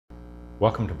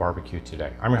Welcome to Barbecue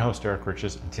Today. I'm your host, Eric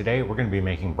Riches, and today we're going to be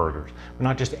making burgers. But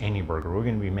not just any burger, we're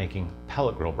going to be making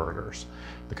pellet grill burgers.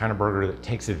 The kind of burger that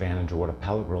takes advantage of what a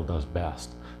pellet grill does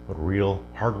best, put real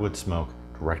hardwood smoke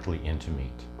directly into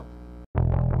meat.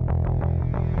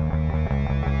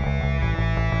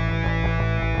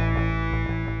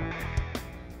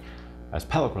 As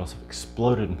pellet grills have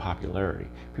exploded in popularity,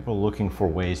 people are looking for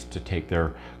ways to take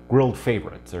their grilled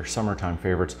favorites, their summertime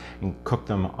favorites, and cook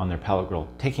them on their pellet grill,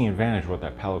 taking advantage of what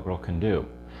that pellet grill can do.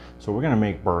 So we're going to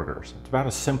make burgers. It's about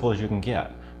as simple as you can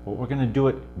get, but we're going to do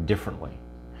it differently.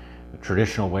 The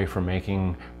traditional way for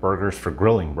making burgers, for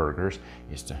grilling burgers,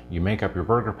 is you make up your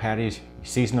burger patties, you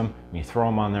season them, and you throw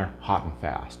them on there hot and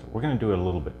fast. We're going to do it a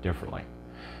little bit differently.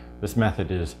 This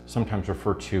method is sometimes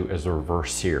referred to as a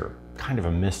reverse sear. Kind of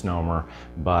a misnomer,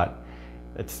 but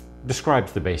it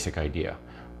describes the basic idea.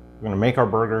 We're going to make our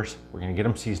burgers, we're going to get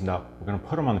them seasoned up, we're going to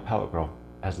put them on the pellet grill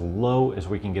as low as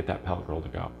we can get that pellet grill to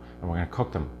go, and we're going to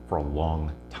cook them for a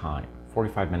long time,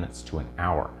 45 minutes to an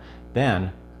hour.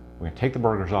 Then we're going to take the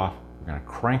burgers off, we're going to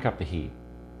crank up the heat,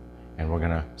 and we're going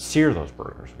to sear those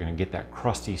burgers. We're going to get that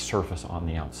crusty surface on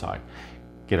the outside,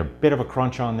 get a bit of a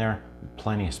crunch on there,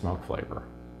 plenty of smoke flavor.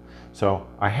 So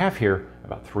I have here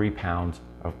about 3 pounds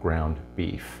of ground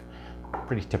beef.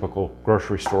 Pretty typical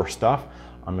grocery store stuff.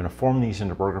 I'm going to form these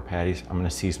into burger patties. I'm going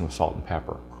to season with salt and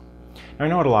pepper. Now I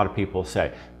know what a lot of people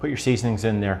say, put your seasonings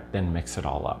in there, then mix it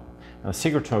all up. Now the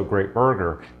secret to a great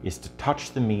burger is to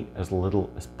touch the meat as little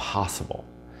as possible.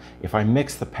 If I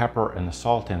mix the pepper and the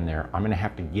salt in there, I'm going to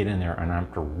have to get in there and I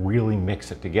have to really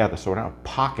mix it together so I don't have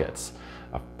pockets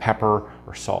of pepper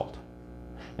or salt.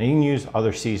 Now you can use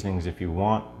other seasonings if you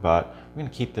want, but we're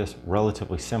going to keep this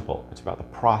relatively simple. It's about the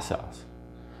process.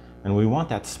 And we want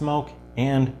that smoke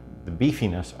and the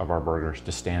beefiness of our burgers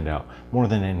to stand out more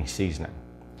than any seasoning.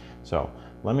 So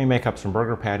let me make up some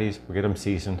burger patties, we'll get them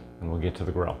seasoned, and we'll get to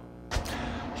the grill.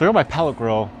 So I got my pellet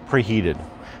grill preheated.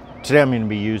 Today I'm going to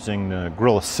be using the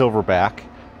Grill Silverback.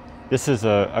 This is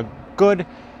a good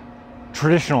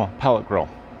traditional pellet grill.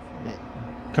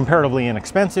 Comparatively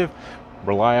inexpensive,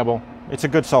 reliable. It's a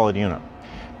good solid unit,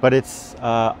 but it's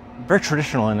very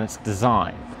traditional in its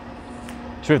design.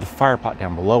 So we have the fire pot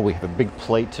down below. We have a big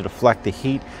plate to deflect the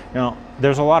heat. Now,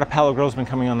 there's a lot of pellet grills been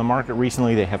coming on the market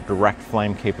recently. They have direct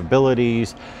flame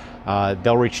capabilities.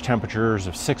 They'll reach temperatures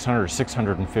of 600 or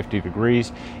 650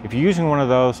 degrees. If you're using one of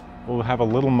those, we'll have a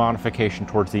little modification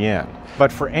towards the end.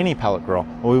 But for any pellet grill,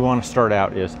 what we want to start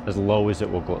out is as low as it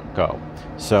will go.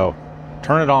 So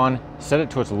turn it on, set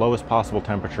it to its lowest possible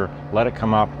temperature, let it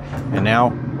come up, and now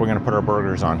we're going to put our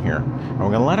burgers on here. And we're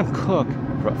going to let them cook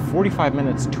for about 45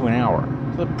 minutes to an hour.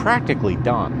 So they're practically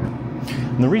done.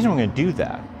 And the reason we're going to do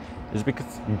that is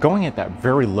because going at that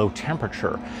very low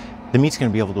temperature, the meat's going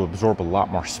to be able to absorb a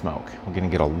lot more smoke. We're going to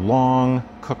get a long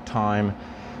cook time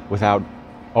without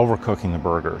overcooking the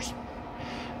burgers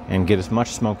and get as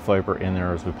much smoke flavor in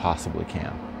there as we possibly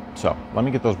can. So let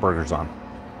me get those burgers on.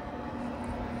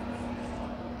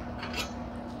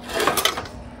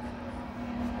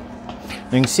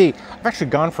 You can see, I've actually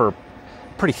gone for a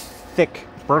pretty thick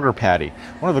burger patty.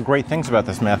 One of the great things about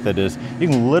this method is you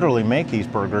can literally make these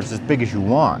burgers as big as you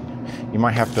want. You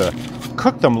might have to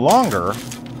cook them longer,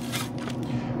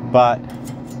 but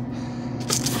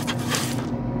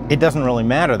it doesn't really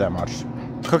matter that much.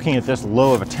 Cooking at this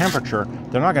low of a temperature,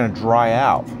 they're not going to dry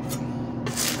out.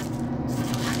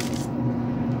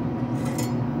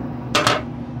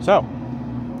 So,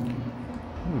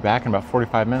 I'll be back in about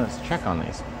 45 minutes to check on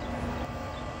these.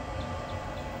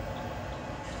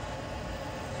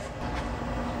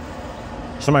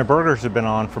 So my burgers have been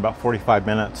on for about 45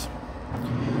 minutes.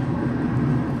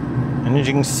 And as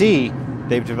you can see,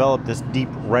 they've developed this deep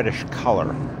reddish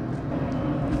color.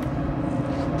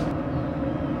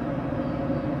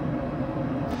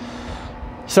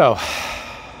 So,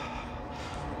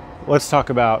 let's talk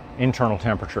about internal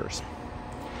temperatures.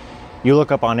 You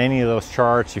look up on any of those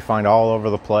charts, you find all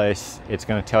over the place, it's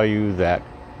going to tell you that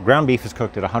ground beef is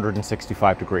cooked at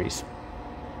 165 degrees.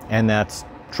 And that's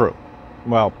true.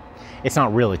 Well, it's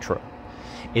not really true.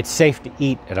 It's safe to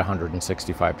eat at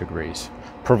 165 degrees,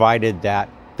 provided that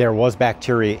there was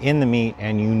bacteria in the meat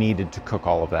and you needed to cook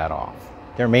all of that off.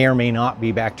 There may or may not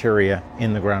be bacteria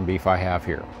in the ground beef I have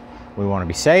here. We want to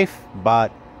be safe,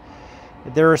 but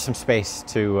there is some space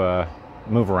to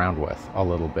move around with a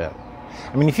little bit.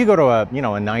 I mean, if you go to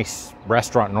a nice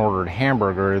restaurant and order a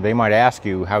hamburger, they might ask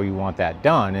you how you want that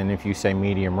done. And if you say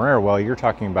medium rare, well, you're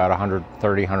talking about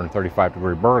 130, 135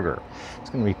 degree burger. It's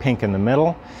going to be pink in the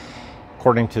middle.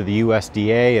 According to the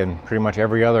USDA and pretty much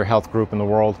every other health group in the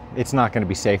world, it's not going to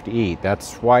be safe to eat.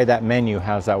 That's why that menu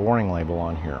has that warning label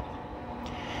on here.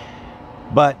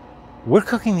 But we're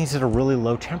cooking these at a really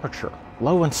low temperature,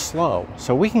 low and slow.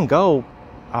 So we can go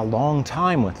a long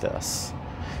time with this.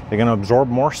 They're gonna absorb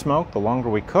more smoke the longer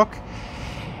we cook,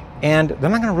 and they're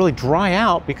not gonna really dry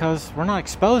out because we're not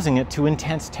exposing it to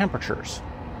intense temperatures.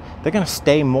 They're gonna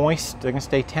stay moist, they're gonna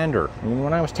stay tender. And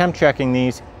when I was temp checking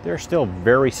these, they're still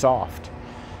very soft.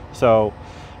 So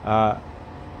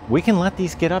we can let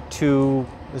these get up to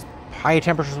as high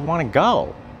temperatures as we wanna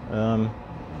go.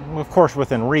 Of course,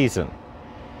 within reason.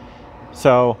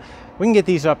 So we can get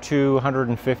these up to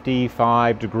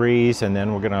 155 degrees, and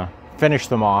then we're gonna finish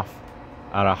them off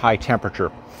at a high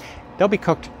temperature. They'll be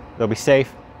cooked, they'll be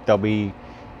safe, they'll be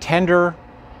tender,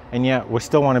 and yet we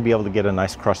still wanna be able to get a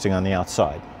nice crusting on the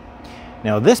outside.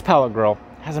 Now this pellet grill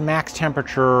has a max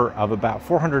temperature of about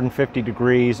 450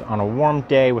 degrees on a warm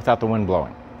day without the wind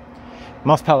blowing.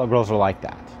 Most pellet grills are like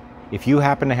that. If you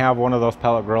happen to have one of those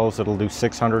pellet grills that'll do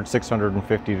 600,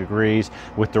 650 degrees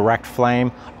with direct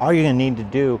flame, all you're gonna need to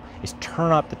do is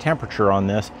turn up the temperature on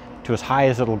this to as high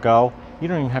as it'll go. You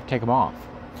don't even have to take them off.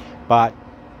 But,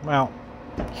 well,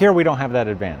 here we don't have that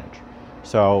advantage.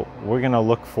 So we're gonna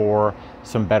look for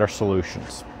some better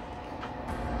solutions.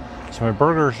 So my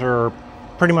burgers are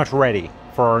pretty much ready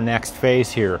for our next phase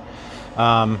here.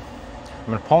 I'm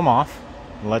gonna pull them off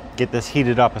and get this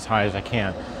heated up as high as I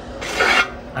can.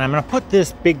 And I'm gonna put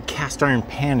this big cast iron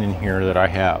pan in here that I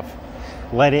have.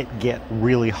 Let it get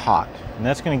really hot. And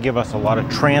that's gonna give us a lot of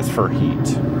transfer heat.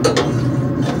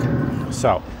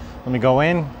 So let me go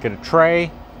in, get a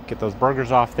tray, get those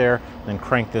burgers off there, then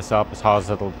crank this up as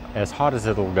hot as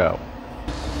it'll go.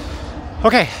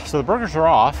 Okay, so the burgers are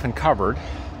off and covered.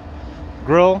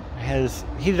 Grill has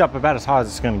heated up about as hot as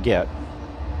it's gonna get.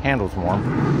 Handle's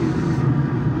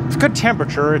warm. It's good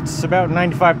temperature. It's about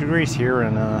 95 degrees here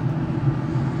in a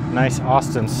nice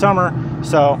Austin summer.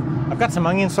 So I've got some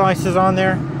onion slices on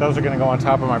there. Those are gonna go on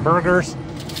top of my burgers.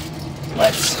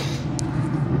 Let's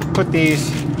put these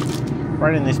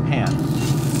right in this pan.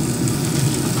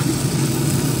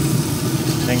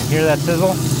 You can hear that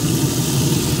sizzle?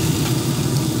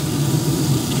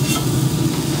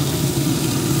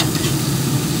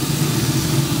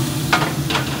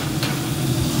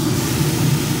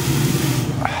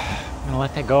 I'm gonna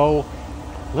let that go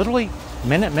literally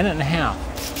minute and a half.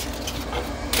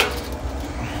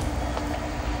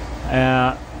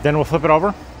 Then we'll flip it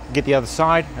over, get the other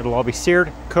side. It'll all be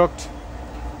seared, cooked,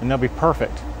 and they'll be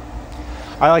perfect.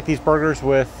 I like these burgers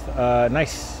with a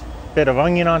nice bit of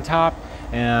onion on top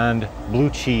and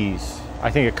blue cheese. I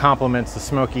think it complements the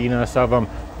smokiness of them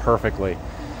perfectly.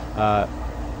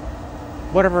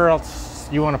 Whatever else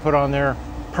you want to put on there,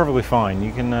 perfectly fine.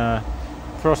 You can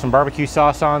throw some barbecue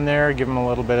sauce on there, give them a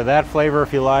little bit of that flavor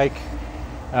if you like.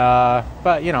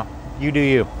 But you know, you do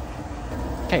you.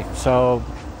 Okay, so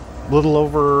a little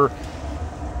over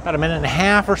about a minute and a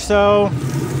half or so.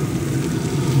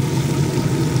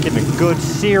 Getting a good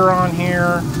sear on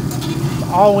here. That's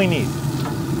all we need.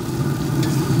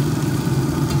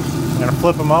 I'm gonna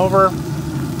flip them over.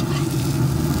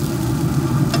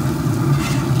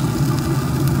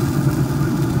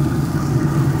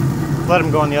 Let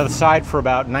them go on the other side for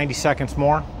about 90 seconds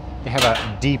more. They have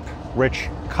a deep, rich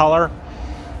color.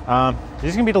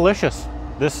 These are gonna be delicious.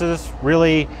 This is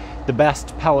really the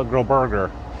best pellet grill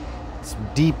burger. It's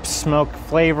deep smoke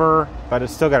flavor, but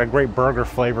it's still got a great burger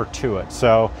flavor to it.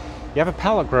 So you have a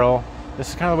pellet grill, this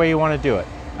is kind of the way you want to do it.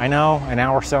 I know an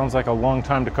hour sounds like a long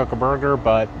time to cook a burger,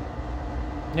 but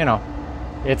you know,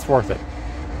 it's worth it.